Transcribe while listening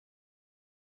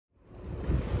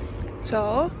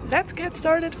So let's get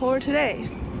started for today.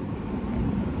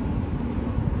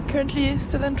 Currently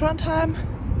still in Trondheim.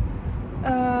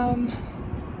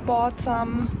 Bought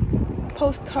some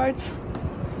postcards,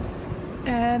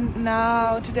 and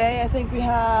now today I think we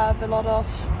have a lot of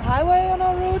highway on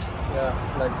our route.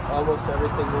 Yeah, like almost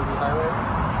everything will be highway.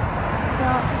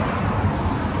 Yeah.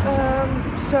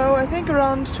 So I think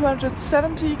around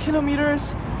 270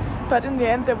 kilometers, but in the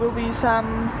end there will be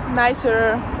some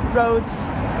nicer roads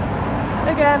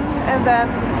again, and then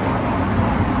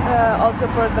also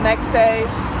for the next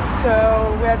days.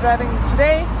 So we are driving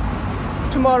today,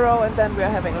 tomorrow, and then we are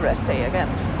having a rest day again.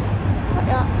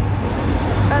 Yeah.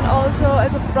 And also,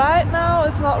 as of right now,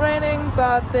 it's not raining,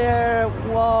 but there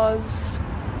was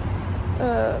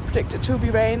predicted to be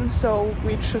rain, so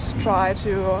we just try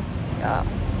to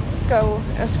go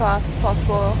as fast as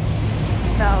possible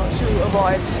now to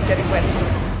avoid getting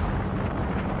wet.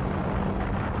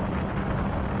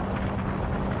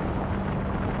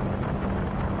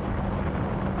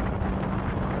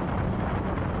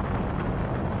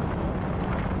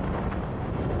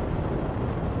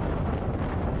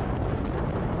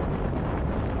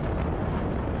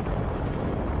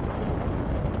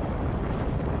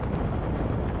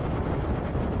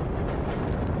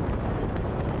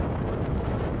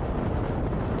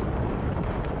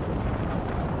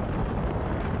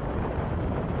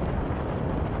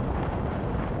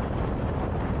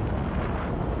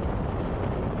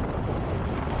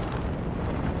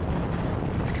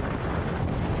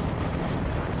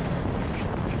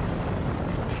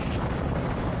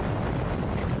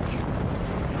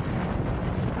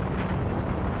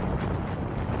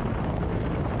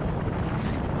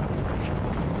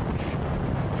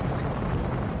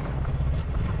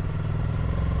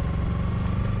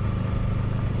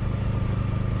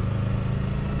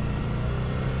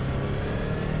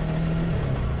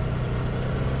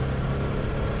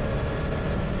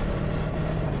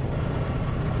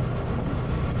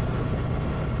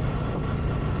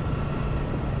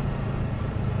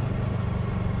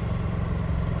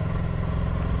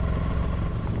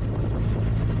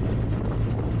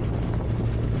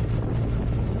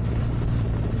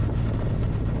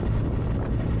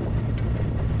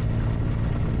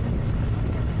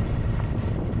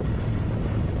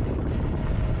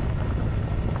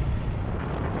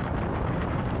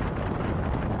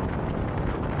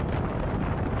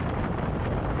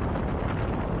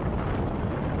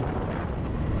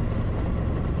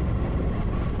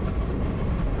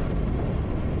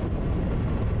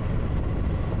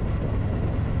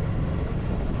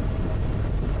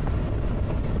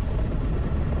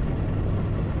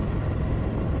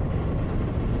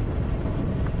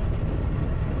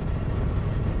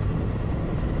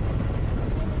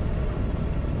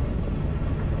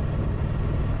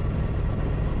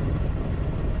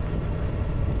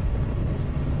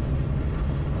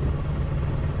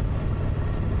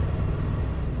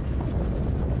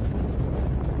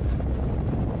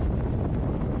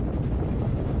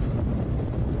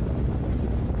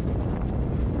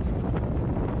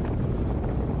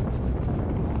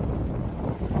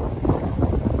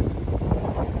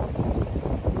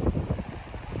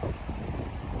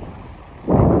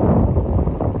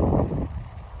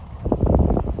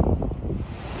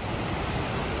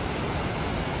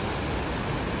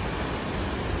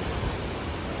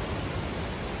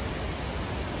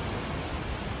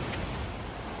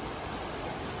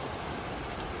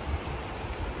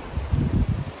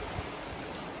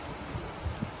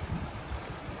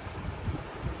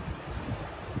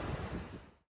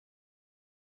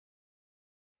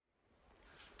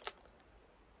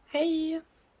 Hey!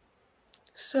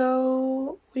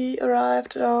 So we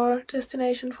arrived at our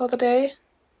destination for the day.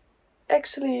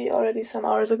 Actually, already some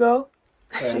hours ago.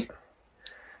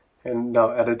 And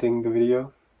now editing the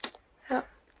video. Yeah.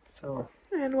 So.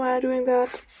 And while doing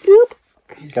that, oop,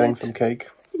 getting some cake.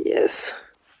 Yes.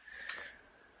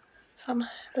 Some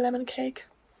lemon cake.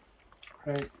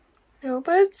 Right. No,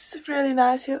 but it's really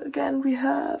nice here. Again, we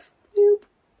have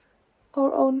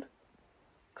our own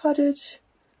cottage.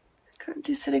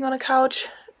 Currently sitting on a couch,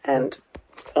 and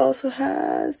also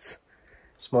has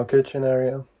small kitchen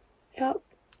area. Yeah.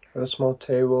 A small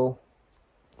table.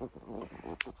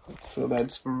 So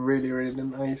that's really, really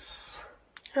nice.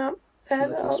 Yeah.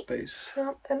 And lots of space.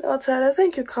 Yeah. And outside, I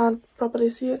think you can't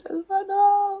properly see it right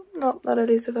now. No, not at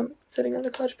least if I'm sitting on the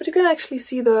couch. But you can actually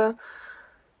see the.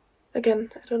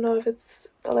 Again, I don't know if it's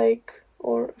a lake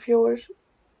or a fjord.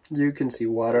 You can see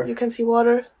water. You can see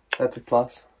water. That's a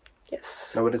plus.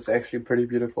 Yes. No, but it's actually pretty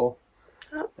beautiful.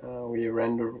 Yeah. We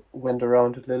went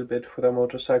around a little bit with our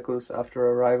motorcycles after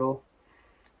arrival,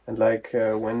 and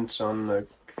went on a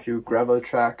few gravel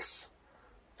tracks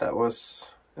that was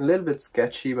a little bit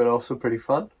sketchy, but also pretty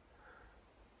fun.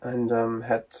 And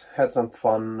had some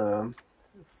fun.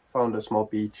 Found a small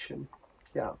beach, and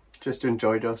yeah, just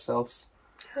enjoyed ourselves.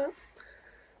 Yeah.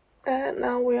 And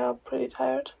now we are pretty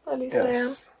tired. At least I am.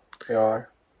 Yes, we are.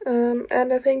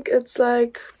 And I think it's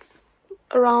like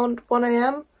around 1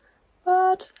 a.m.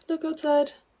 But look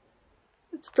outside.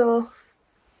 It's still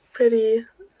pretty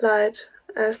light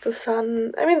as the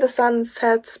sun. I mean, the sun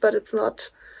sets, but it's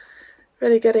not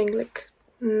really getting like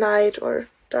night or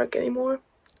dark anymore.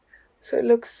 So it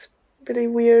looks really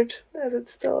weird as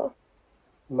it's still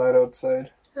light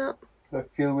outside. Yeah. I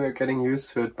feel we're getting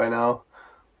used to it by now,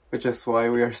 which is why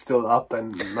we are still up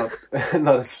and not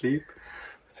not asleep,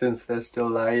 since there's still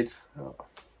light.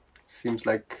 Seems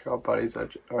like our bodies are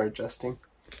adjusting,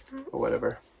 or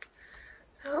whatever.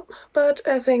 Yeah, but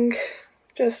I think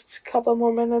just a couple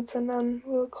more minutes and then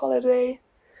we'll call it a day.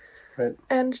 Right.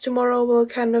 And tomorrow will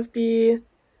kind of be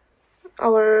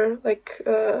our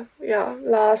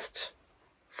last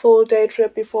full day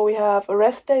trip before we have a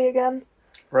rest day again.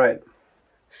 Right.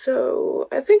 So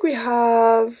I think we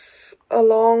have a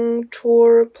long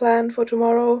tour planned for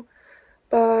tomorrow,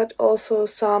 but also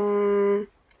some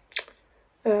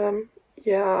I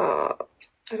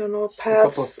don't know,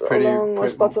 paths along or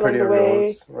spots along the way.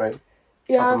 Roads, right.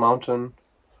 Yeah. Up a mountain.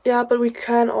 Yeah, but we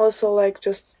can also like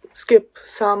just skip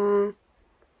some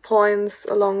points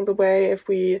along the way if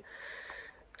we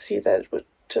see that it would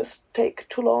just take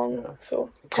too long. Yeah. So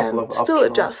we can still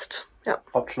adjust. Yeah.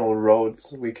 Optional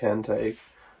roads we can take,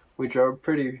 which are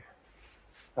pretty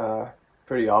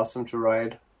awesome to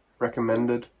ride.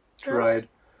 Recommended to ride.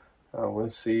 We'll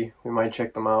see. We might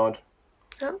check them out.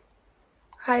 Yeah.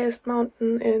 Highest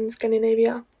mountain in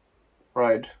Scandinavia.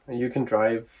 Right. And you can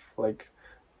drive like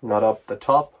not up the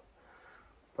top,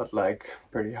 but like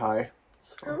pretty high.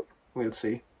 So we'll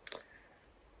see.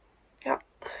 Yeah.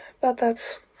 But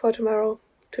that's for tomorrow.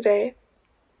 Today.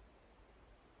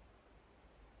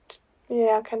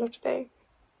 Yeah, kind of today.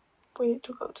 We need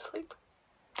to go to sleep.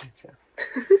 Okay.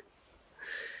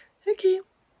 Okay.